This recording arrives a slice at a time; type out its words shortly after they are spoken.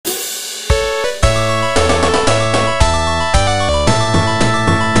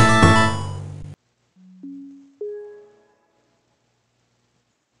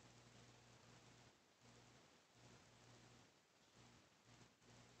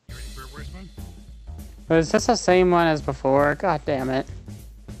one? Was this the same one as before? God damn it.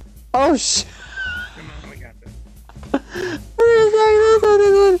 Oh sh. Come on, we got this.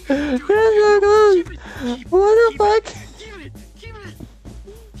 What the fuck? Keep it!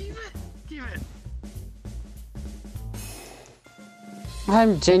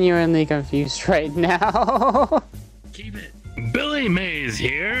 I'm genuinely confused right now. Keep it. Billy Mays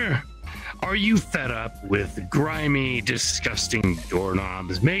here. Are you fed up with grimy, disgusting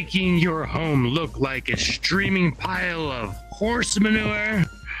doorknobs making your home look like a streaming pile of horse manure?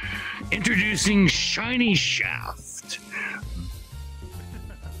 Introducing Shiny Shaft.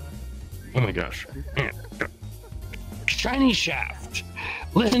 Oh my gosh. Shiny Shaft.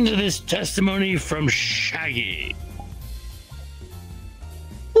 Listen to this testimony from Shaggy.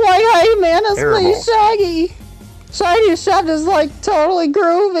 Like, hey man, it's Terrible. me, Shaggy. Shiny Shaft is like totally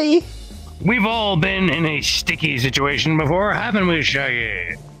groovy. We've all been in a sticky situation before, haven't we,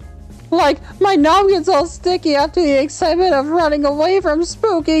 Shaggy? Like, my knob gets all sticky after the excitement of running away from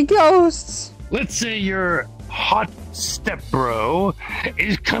spooky ghosts. Let's say your hot stepbro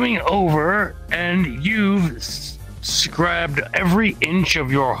is coming over and you've scrubbed every inch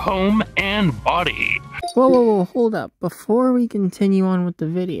of your home and body. Whoa, hold up. Before we continue on with the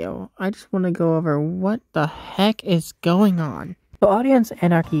video, I just want to go over what the heck is going on. So Audience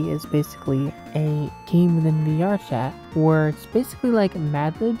Anarchy is basically a game within VRChat where it's basically like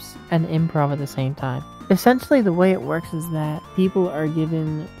Mad Libs and improv at the same time. Essentially the way it works is that people are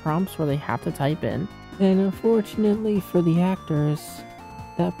given prompts where they have to type in, and unfortunately for the actors,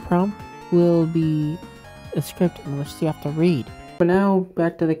 that prompt will be a script in which you have to read. But now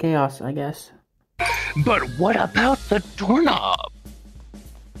back to the chaos, I guess. But what about the doorknob?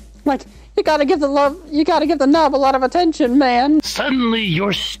 Like, you gotta give the knob a lot of attention, man. Suddenly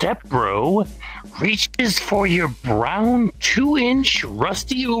your stepbro reaches for your brown 2-inch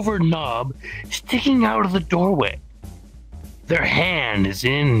rusty over knob sticking out of the doorway. Their hand is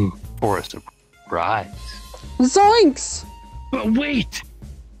in for a surprise. Zoinks! But wait!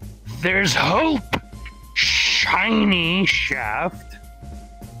 There's hope! Shiny Shaft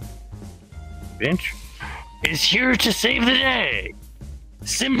Bench is here to save the day.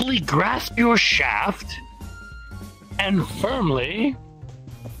 Simply grasp your shaft and firmly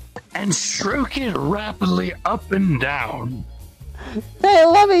and stroke it rapidly up and down. Hey,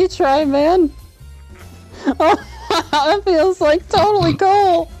 let me try, man. Oh, that feels like totally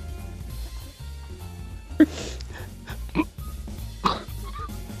cool.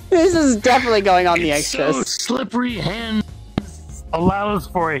 This is definitely going on the extras. So slippery hands allows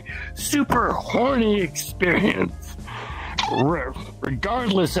for a super horny experience.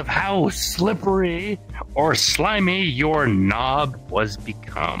 Regardless of how slippery or slimy your knob was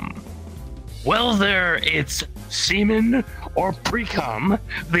become. Whether it's semen or pre-cum,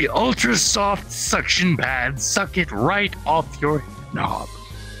 the ultra-soft suction pads suck it right off your knob.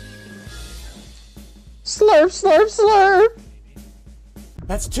 Slurp, slurp, slurp.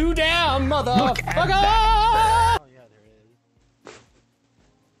 That's 2 down, Look at motherfucker! that.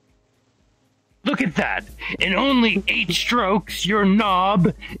 Look at that! In only 8 strokes, your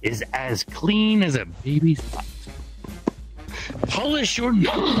knob is as clean as a baby's butt. Polish your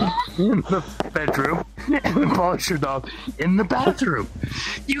knob in the bedroom and polish your knob in the bathroom.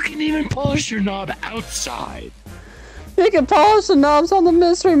 You can even polish your knob outside. You can polish the knobs on the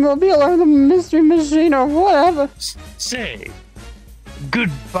mystery mobile or the mystery machine or whatever. Say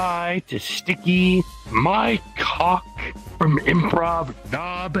goodbye to sticky my cock from improv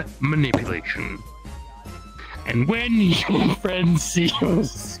knob manipulation. And when your friends see your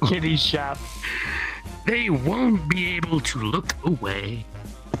skinny shaft, they won't be able to look away.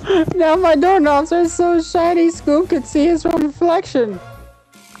 Now my doorknobs are so shiny, Scoop could see his own reflection.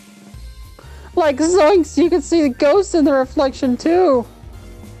 Like zoinks, you can see the ghost in the reflection too.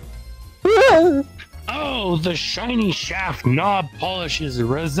 Oh, the shiny shaft knob polish is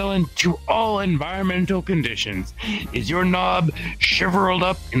resilient to all environmental conditions. Is your knob shriveled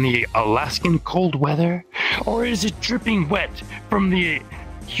up in the Alaskan cold weather? Or is it dripping wet from the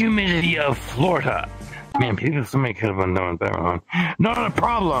humidity of Florida? Man, somebody could have done better on. Not a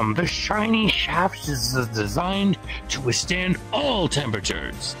problem. The shiny shaft is designed to withstand all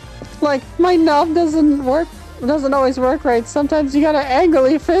temperatures. Like, my knob doesn't always work right. Sometimes you gotta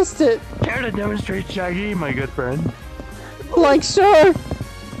angrily fist it. Care to demonstrate, Shaggy, my good friend? Like, sure.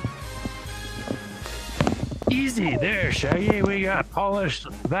 Easy there, Shaggy. We got polished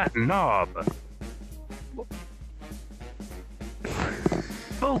that knob.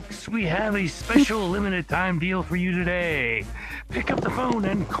 Folks, we have a special limited time deal for you today. Pick up the phone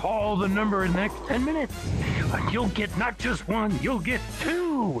and call the number in the next 10 minutes. And you'll get not just one, you'll get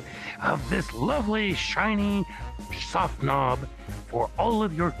 2 of this lovely, shiny, soft knob for all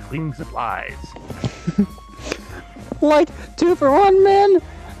of your cleaning supplies. Like 2 for 1, man?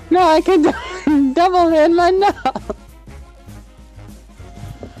 No, I can double in my knob.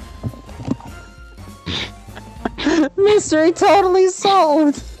 Mystery totally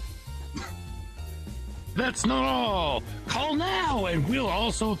solved. That's not all. Call now and we'll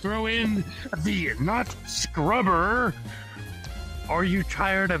also throw in the nut scrubber. Are you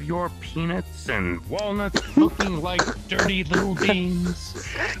tired of your peanuts and walnuts looking like dirty little beans?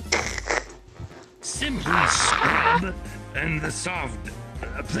 Simply scrub and the soft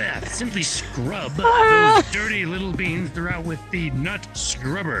simply scrub those dirty little beans throughout with the nut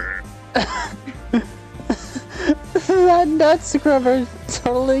scrubber. That nut scrubber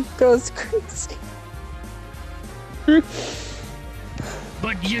totally goes crazy.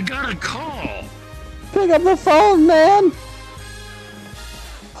 But you gotta call. Pick up the phone, man.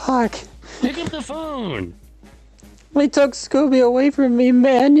 Fuck. Pick up the phone. They took Scooby away from me,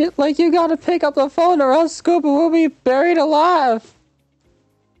 man. You gotta pick up the phone or else Scooby will be buried alive.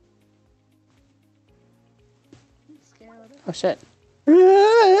 Oh shit.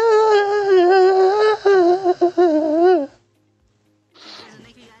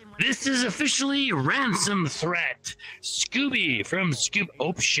 This is officially ransom threat. Scooby from Scoop.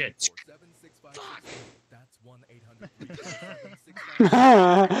 Oh shit.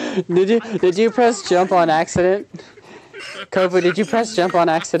 Did you press jump on accident? Kovu, did you press jump on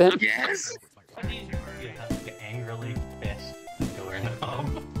accident? Yes. You have to angrily fist the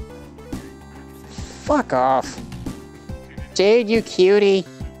doorknob. Fuck off. Jade, you cutie.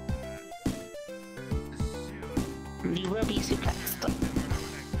 You will be suplexed.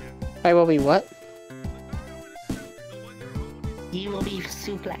 I will be what? You will be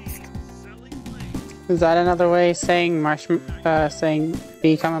suplexed. Is that another way saying saying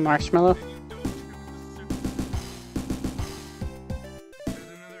become a marshmallow?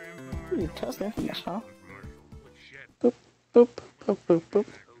 Ooh, toast Infomercial. Boop, boop, boop, boop, boop.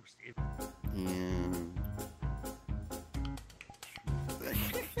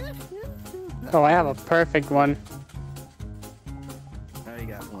 Oh, I have a perfect one. I already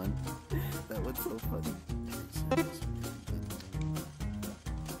got one. That was so funny.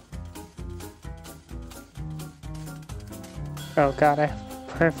 Oh god, I have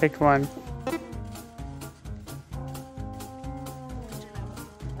a perfect one.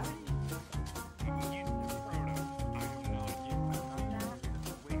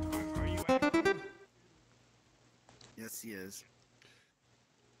 Yes, he is.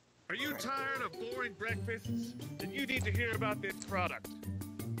 Are you tired of boring breakfasts? Then you need to hear about this product.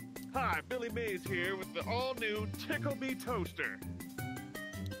 Hi, Billy Mays here with the all-new Tickle Me Toaster.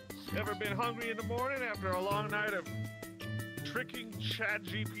 Ever been hungry in the morning after a long night of tricking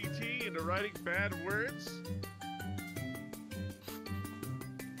ChatGPT into writing bad words?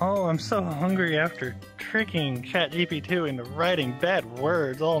 Oh, I'm so hungry after tricking ChatGPT into writing bad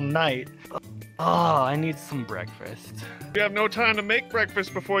words all night. Oh, I need some breakfast. You have no time to make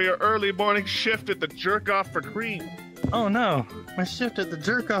breakfast before your early morning shift at the Jerk Off for Cream. Oh no, my shift at the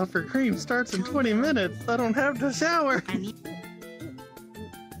Jerk Off for Cream starts in 20 minutes. I don't have to shower.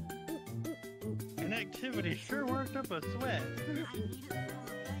 An activity sure worked up a sweat. Is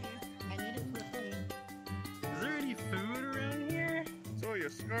there any food around here? So you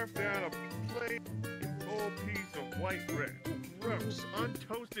scarf down a plain old piece of white bread. Gross,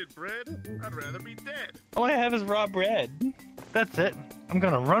 untoasted bread? I'd rather be dead. All I have is raw bread. That's it. I'm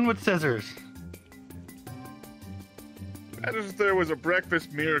gonna run with scissors. As if there was a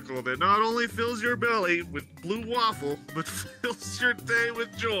breakfast miracle that not only fills your belly with blue waffle, but fills your day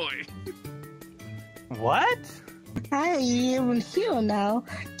with joy. What? I am here now.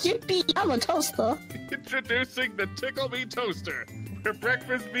 Yippee, I'm a toaster. Introducing the Tickle Me Toaster, where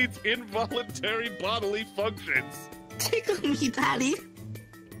breakfast meets involuntary bodily functions. Tickle me, daddy.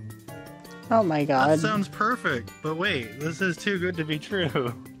 Oh my god. That sounds perfect. But wait, this is too good to be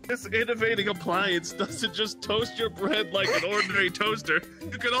true. This innovating appliance doesn't just toast your bread like an ordinary toaster,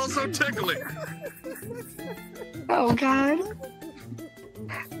 you can also tickle it. Oh god.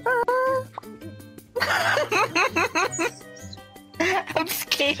 I'm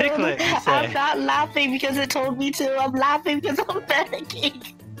scared. Tickle it, you say. I'm not laughing because it told me to. I'm laughing because I'm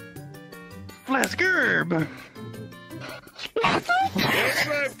panicking. Flask herb. That's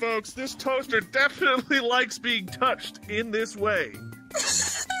right, folks. This toaster definitely likes being touched in this way.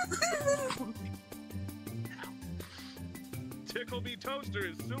 Tickle Me Toaster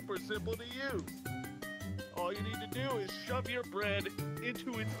is super simple to use. All you need to do is shove your bread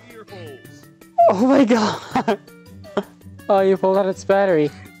into its ear holes. Oh my god! Oh, you pulled out its battery.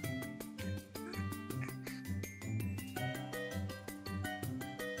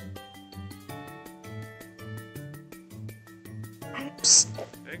 Psst.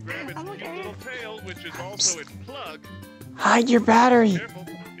 And grab its cute little tail, which is also its plug. Hide your battery! Careful,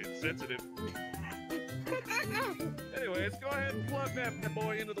 it's sensitive. Anyways, go ahead and plug that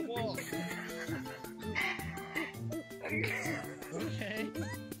boy into the wall. Okay.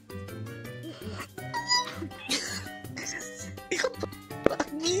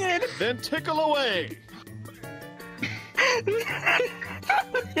 Then tickle away.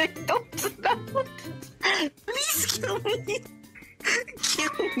 Don't stop. Please kill me.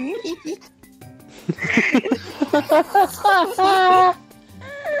 Kill me.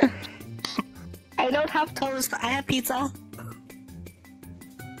 I don't have toast. I have pizza.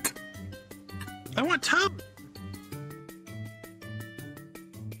 I want tub.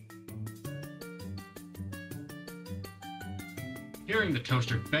 Hearing the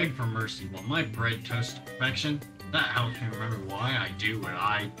toaster beg for mercy while my bread toasts to perfection, that helps me remember why I do what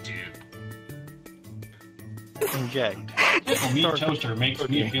I do. Inject. Tickle Me Toaster makes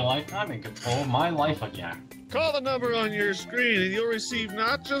me feel like I'm in control of my life again. Call the number on your screen and you'll receive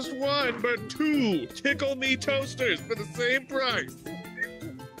not just one, but 2 Tickle Me Toasters for the same price.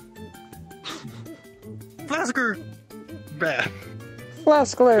 Flasker. Bad.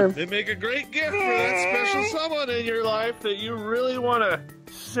 Flaskler. They make a great gift for that special someone in your life that you really want to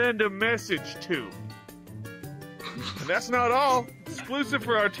send a message to. And that's not all. Exclusive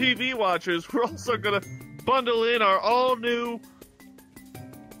for our TV watchers, we're also going to bundle in our all-new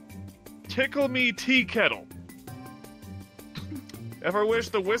Tickle Me Tea Kettle. Ever wish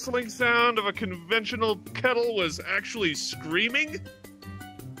the whistling sound of a conventional kettle was actually screaming?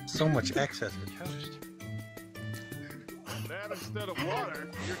 So much excess for toast. That instead of water,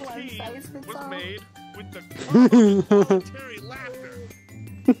 your One tea size fits was all. made with the voluntary laughter.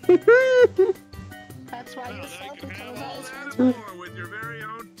 That's why Now you're you can have self-controlled. all that and more with your very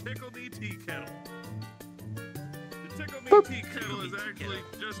own Tickle Me Tea Kettle. The Tickle Me Tea Kettle is actually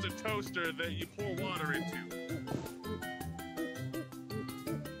just a toaster that you pour water into.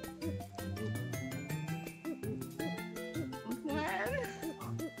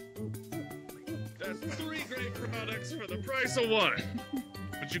 That's 3 great products for the price of 1.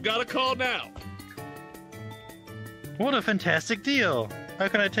 But you gotta call now. What a fantastic deal! How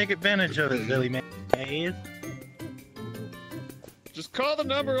can I take advantage of it, Billy Mays? Just call the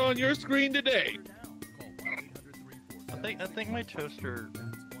number on your screen today. I think my toaster.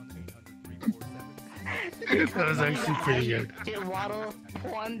 That was actually pretty good. Get water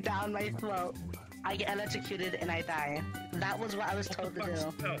pouring down my throat. I get electrocuted and I die. That was what I was told to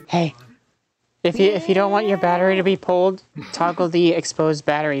do. Hey, if you don't want your battery to be pulled, toggle the exposed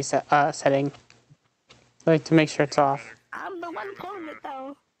battery setting, like to make sure it's off. I'm the one pulling it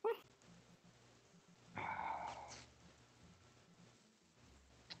though.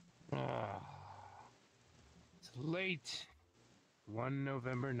 It's late. One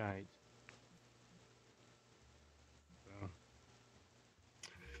November night.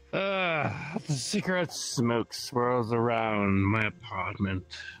 The cigarette smoke swirls around my apartment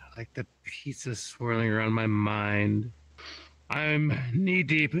like the pieces swirling around my mind. I'm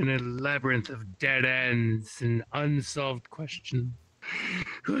knee-deep in a labyrinth of dead ends and unsolved questions.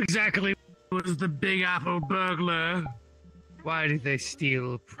 Who exactly was the Big Apple burglar? Why did they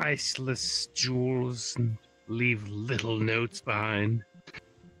steal priceless jewels and leave little notes behind?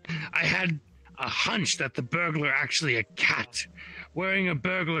 I had a hunch that the burglar actually a cat wearing a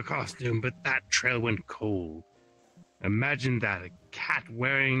burglar costume, but that trail went cold. Imagine that, a cat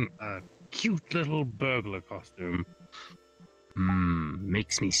wearing a cute little burglar costume.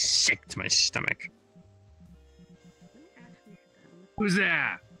 Makes me sick to my stomach. Who's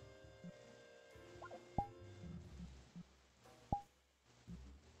there?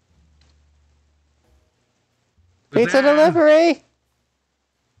 Pizza delivery!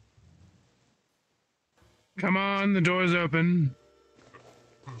 Come on, the door's open.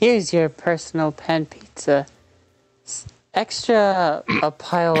 Here's your personal pan pizza. Extra a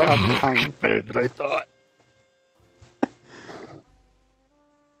pile of cum. Better than I thought.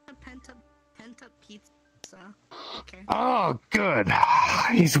 Pent up pizza. Okay. Oh, good.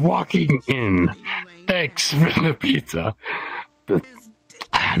 He's walking in. Thanks for the pizza.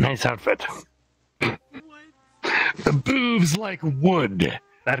 Nice outfit. The boobs like wood.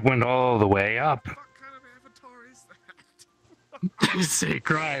 That went all the way up. What kind of avatar is that? Say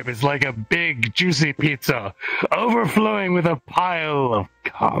crime is like a big, juicy pizza, overflowing with a pile of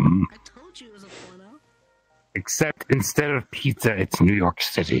cum. I told you it was a porno. Except instead of pizza, it's New York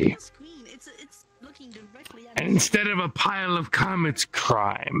City. Screen. It's And instead of a pile of cum, it's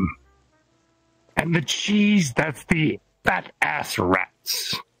crime. And the cheese, that's the fat ass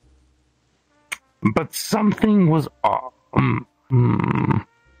rats. But something was off.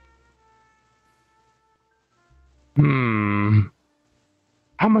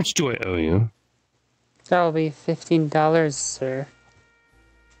 How much do I owe you? That'll be $15, sir.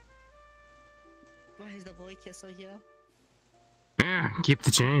 Why is the Boykisser here? Yeah, keep the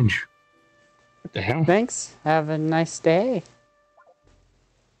change. What the hell? Thanks. Have a nice day.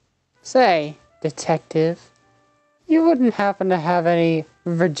 Say, detective, you wouldn't happen to have any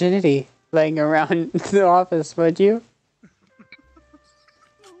virginity laying around the office, would you? Oh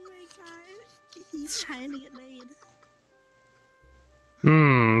my god. He's trying to get laid.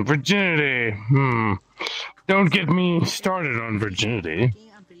 Virginity. Don't get me started on virginity.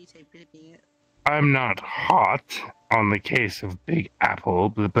 I'm pretty taping it. I'm not hot on the case of Big Apple,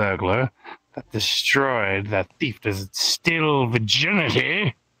 the burglar, that destroyed that thief. Does it steal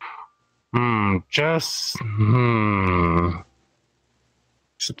virginity? Except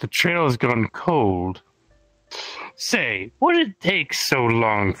the trail has gone cold. Say, what did it take so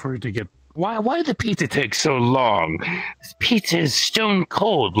long for it to get... Why did the pizza take so long? This pizza is stone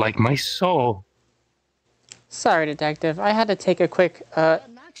cold, like my soul. Sorry, detective. I had to take a quick,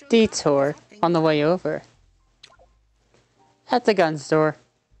 detour on the way over. At the gun store.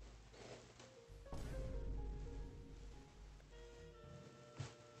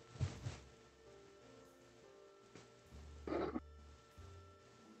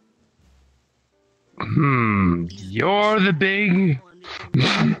 You're the big...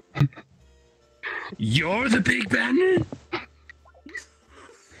 You're the big bandit?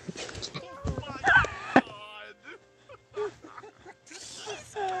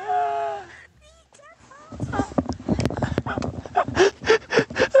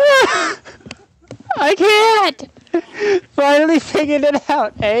 I can't! Finally figured it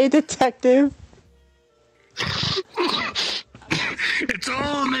out, eh, detective? It's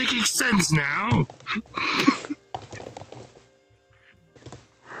all making sense now.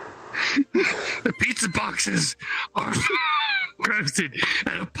 The pizza boxes are roasted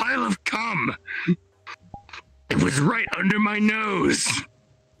and a pile of cum. It was right under my nose.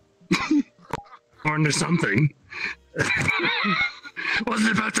 Or under something.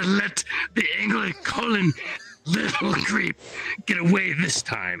 Wasn't about to let the English colon little creep get away this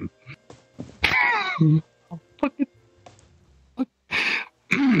time.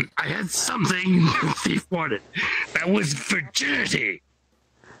 I had something the thief wanted. That was virginity.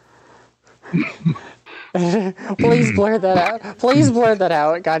 Please blur that out. Please blur that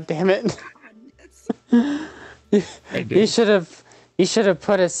out. God damn it! You should have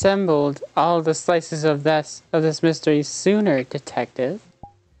put assembled all the slices of this mystery sooner, detective.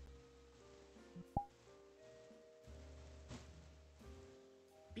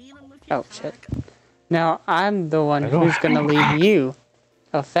 Oh shit! Now I'm the one who's gonna leave you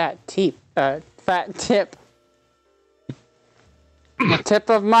a fat tip. A tip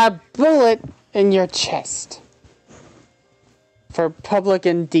of my bullet in your chest. For public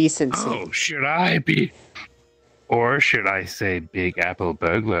indecency. Oh, should I be... Or should I say, Big Apple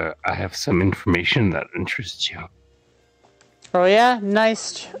Burglar, I have some information that interests you. Oh yeah?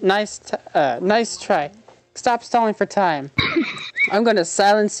 Nice try. Stop stalling for time. I'm gonna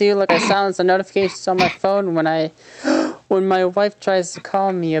silence you like I silence the notifications on my phone when my wife tries to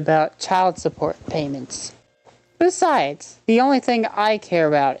call me about child support payments. Besides, the only thing I care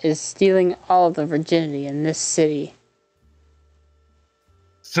about is stealing all of the virginity in this city.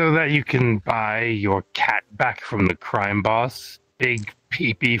 So that you can buy your cat back from the crime boss, Big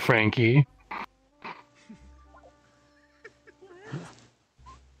Pee-Pee Frankie.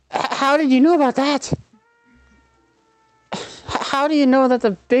 How did you know about that? How do you know that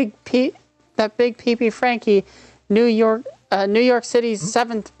the Big Pee-Pee Frankie, New York City's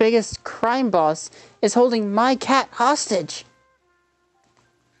 7th biggest crime boss, is holding my cat hostage?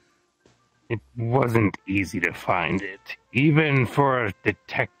 It wasn't easy to find it, even for a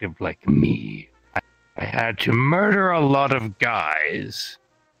detective like me. I had to murder a lot of guys.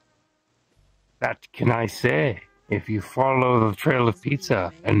 That can I say? If you follow the trail of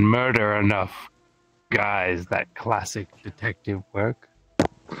pizza and murder enough guys, that classic detective work.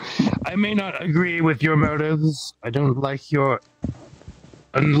 I may not agree with your motives. I don't like your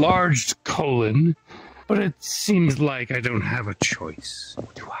enlarged colon, but it seems like I don't have a choice,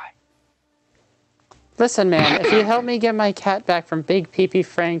 do I? Listen, man, if you help me get my cat back from Big Pee-Pee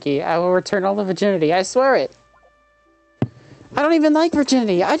Frankie, I will return all the virginity. I swear it. I don't even like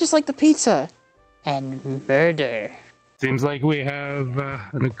virginity. I just like the pizza. And murder. Seems like we have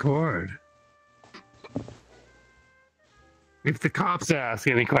an accord. If the cops ask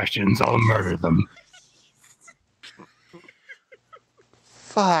any questions, I'll murder them.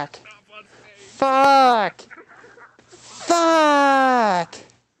 Fuck. Fuck. Fuck.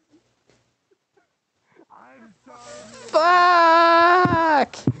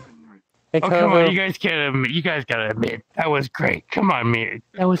 Fuck. Hey, Oh, come Kovu. on, you guys gotta admit, that was great. Come on, man.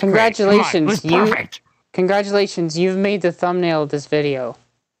 That was Congratulations, great. Come on, it was perfect. Congratulations, you've made the thumbnail of this video.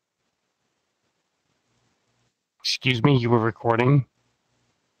 Excuse me, you were recording?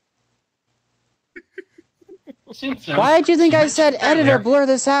 Why did you think I said editor blur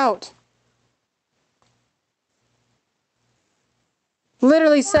this out?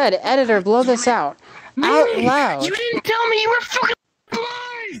 Literally said editor blow this out. Out loud. You didn't tell me you were fucking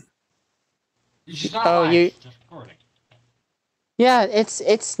live! Oh, you... Yeah,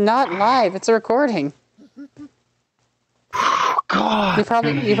 it's not live, it's a recording. God. You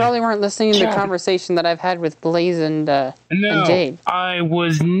probably weren't listening to the conversation that I've had with Blaze and Jade. I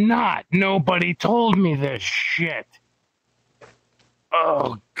was not. Nobody told me this shit.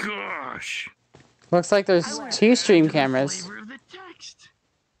 Oh gosh. Looks like there's 2 stream cameras.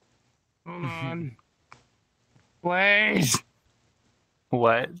 Hold on. Blaze.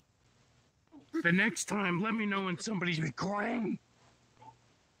 What? The next time, let me know when somebody's recording.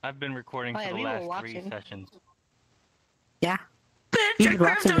 I've been recording for the last 3 sessions. Yeah. Bitch, I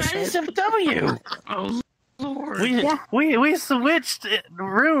grabbed the NSFW! Oh, Lord. We switched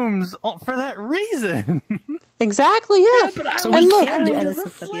rooms for that reason. Exactly, yeah. But I And was look. adding the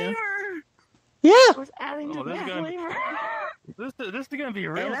flavor. Yeah. I was adding the flavor. This is gonna be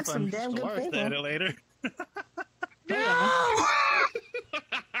real that's fun. some damn good Lars flavor. said it later. No!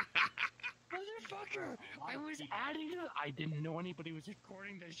 Motherfucker! I was adding it. I didn't know anybody was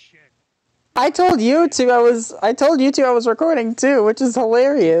recording this shit. I told you two I was recording too, which is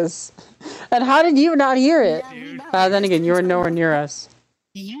hilarious. And how did you not hear it? Then again, you were nowhere near us.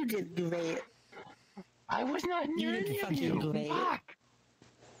 You did great. I was not near any of you. Great. Fuck.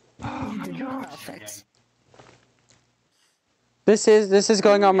 Oh my god. Perfect. This is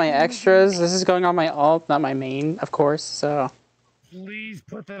going on my extras. This is going on my alt, not my main, of course. So Please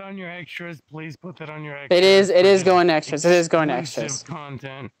put that on your extras. Please put that on your extras. it is going to extras. It is going to Exclusive extras.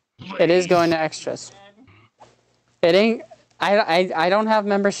 Content. It is going to extras. It ain't. I don't have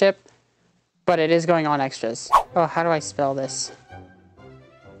membership, but it is going on extras. Oh, how do I spell this?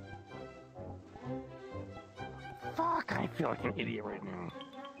 Fuck! I feel like an idiot right now.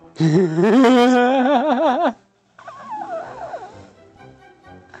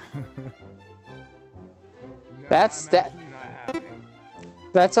 That's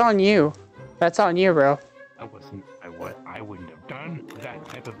on you. That's on you, bro. I wouldn't have done that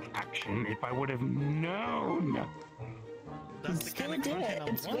type of action if I would have known. That's the kind of content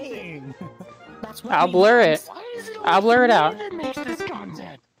I'm wanting. I'll blur it. I'll blur it out. That makes this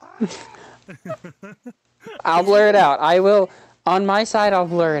content. I'll blur it out. I will. On my side, I'll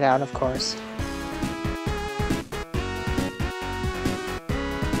blur it out, of course.